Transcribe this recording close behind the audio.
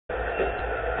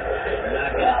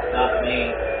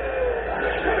me.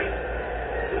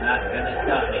 Not gonna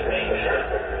stop me, baby.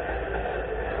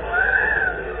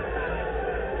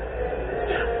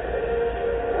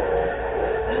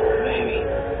 This baby.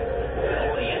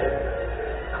 Oh yeah.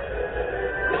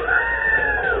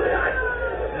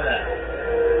 Good.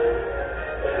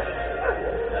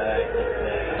 Alright, this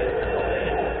baby is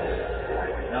annoying.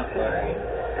 Don't worry.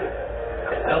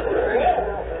 Don't worry.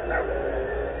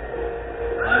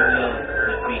 I will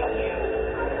defeat you.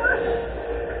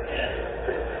 Yes.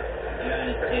 You're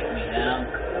gonna take me down.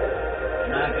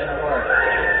 Not gonna work.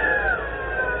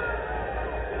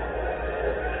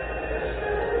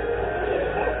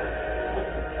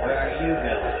 Where are you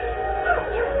going?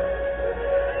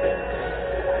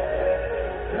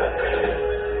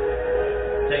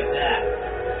 Take that.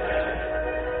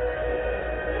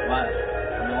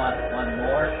 You want one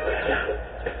more?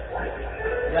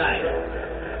 Right.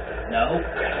 No.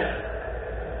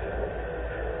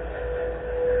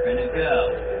 We're gonna go.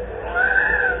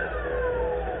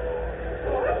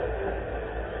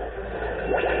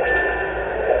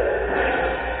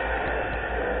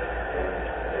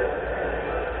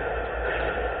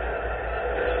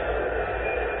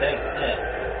 Take this.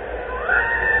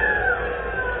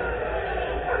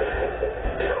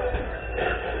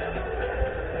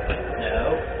 No.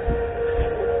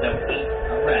 Don't eat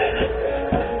a radish.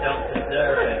 You don't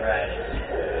deserve a radish.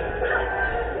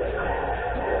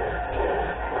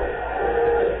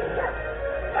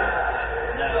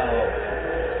 No.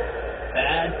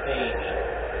 Bad baby.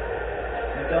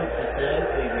 You don't deserve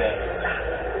a radish.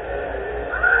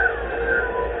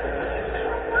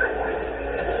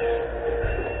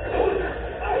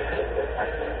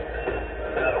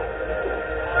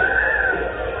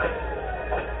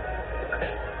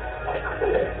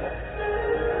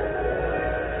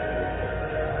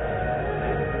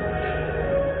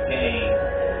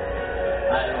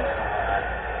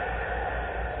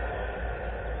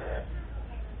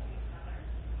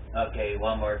 Okay,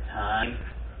 one more time.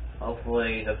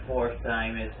 Hopefully the fourth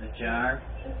time is the charm.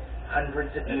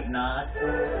 Hundreds of If not,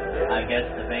 I guess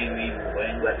the baby will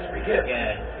win. Let's begin.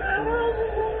 Again.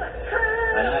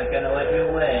 I'm not gonna let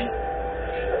you win.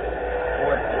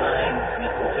 Fourth time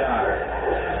is the charm.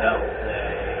 Don't say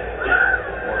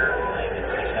fourth time is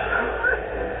the charm.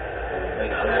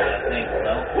 Like I think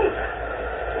so.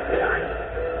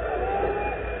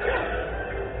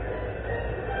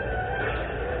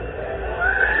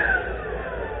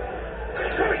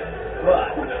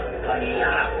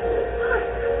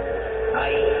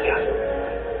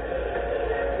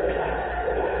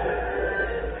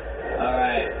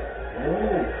 Alright.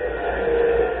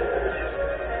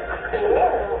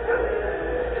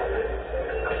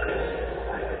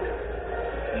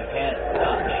 You can't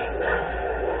stop me.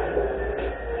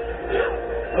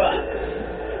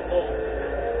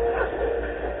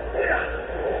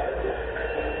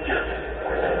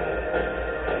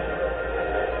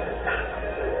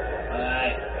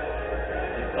 Alright.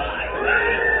 Goodbye,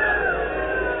 baby.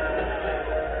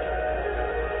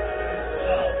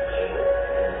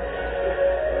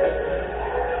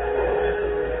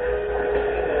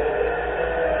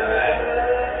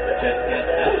 Just get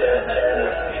out of that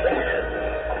force field.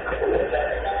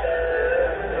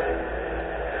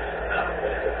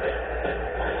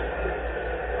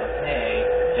 Okay,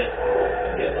 just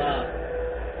give up.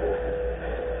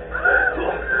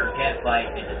 You can't fight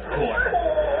in this corner.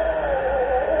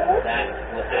 That's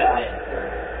what happened.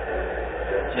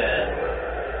 Just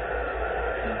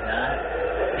do not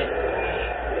hit me.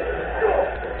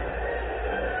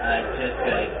 I'm just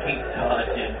gonna keep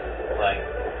dodging like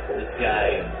this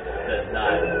guy do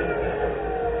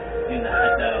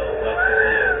not know what to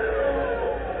do.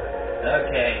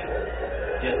 Okay,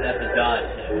 just have to dodge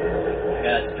him.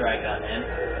 Gotta strike on him.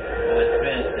 Let's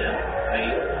finish him.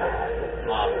 Face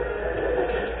off.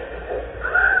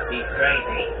 He's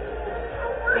crazy.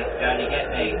 He's trying to get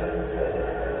me.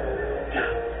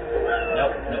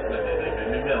 Nope,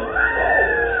 no.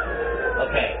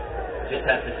 Okay, just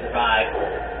have to survive.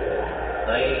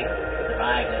 Please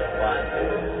survive this one.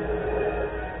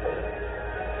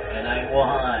 And I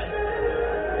won.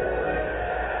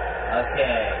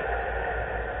 Okay.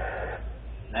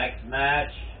 Next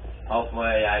match.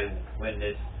 Hopefully I win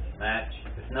this match.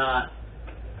 If not,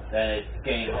 then it's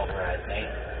game over, I think.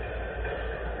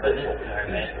 But this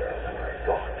tournament.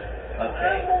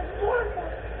 Okay.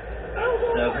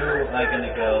 So who am I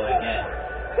gonna go again?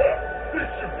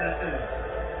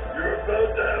 You're about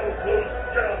to have a close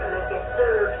encounter of the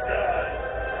bird guy.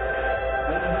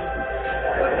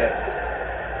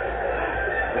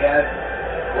 Okay.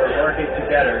 We're working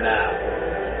together now.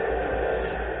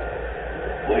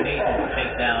 We need to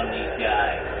take down these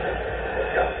guys.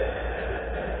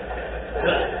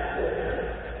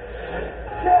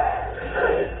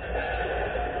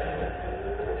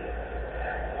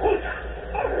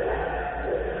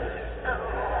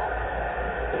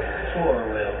 Poor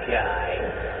little guy.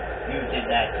 You did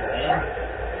that to him.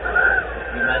 If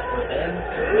you mess with him,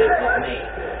 you mess with me.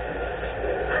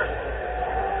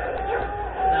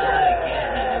 Not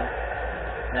again.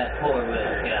 That poor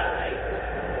little guy.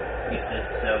 He's just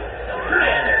so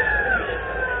manners to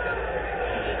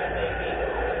this baby.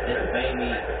 This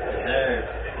baby deserves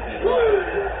to be loved.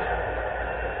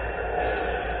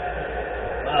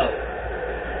 Whoa.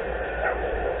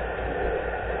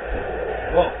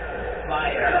 Whoa.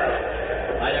 Fire.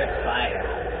 Why there's fire?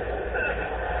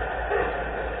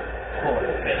 Poor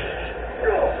baby.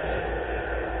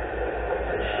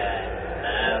 And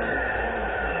now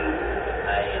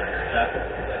I am stuck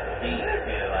with these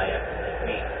two I have to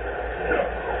defeat.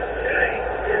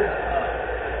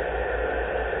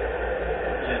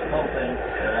 Just hoping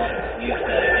they won't use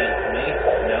that against me.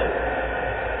 Nope.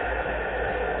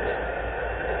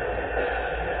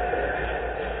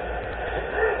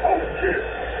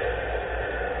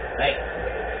 Hey.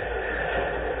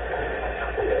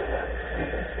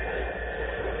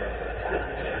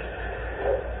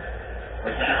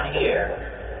 We're down here.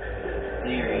 It's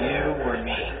either you or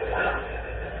me.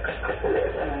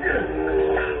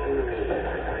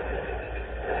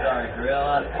 Sorry,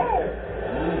 gorilla.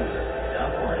 Ooh,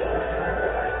 dumpling.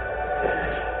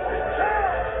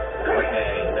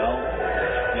 Okay, don't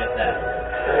get that.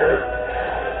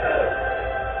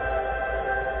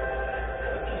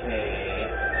 Okay.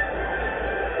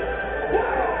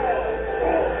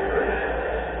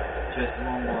 Just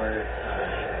one more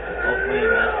time. Hopefully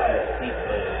Master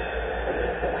Seafood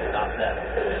stop that.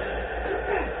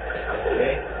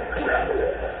 Okay?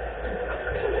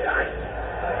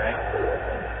 Alright.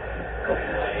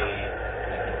 Hopefully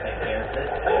I can take care of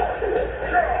this.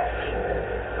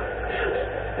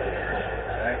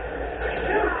 Alright.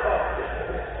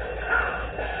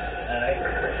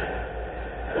 Alright.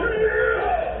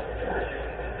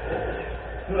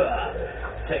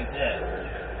 Take this.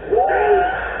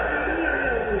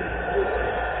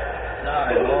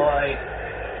 Sorry, boy.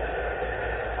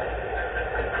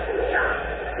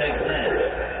 Take this.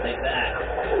 Take that.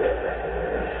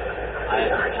 I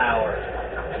have the power.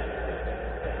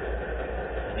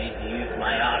 I need to use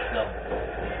my awesome.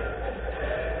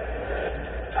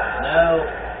 No.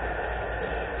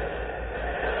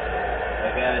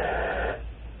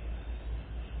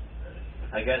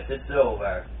 I guess it's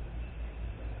over.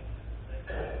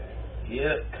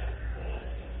 Yep.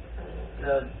 So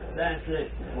that's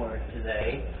it for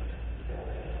today.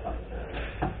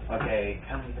 Okay,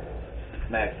 come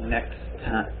back next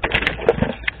time.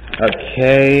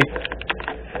 Okay.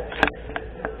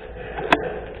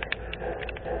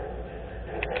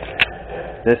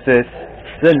 This is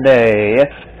Sunday,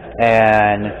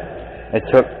 and it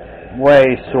took way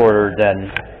shorter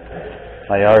than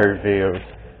my other videos.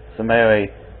 So anyway,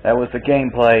 that was the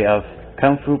gameplay of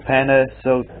Kung Fu Panda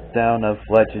Showdown of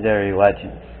Legendary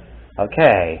Legends.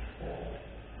 Okay.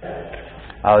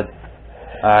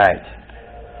 Alright.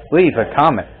 Leave a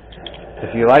comment.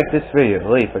 If you like this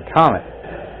video, leave a comment.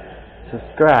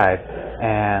 Subscribe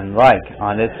and like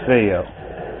on this video.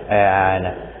 And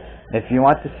if you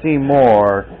want to see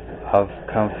more of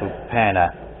Kung Fu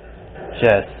Panda,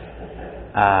 just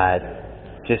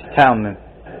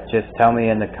tell me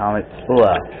in the comments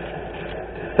below.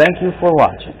 Thank you for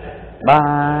watching.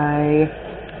 Bye.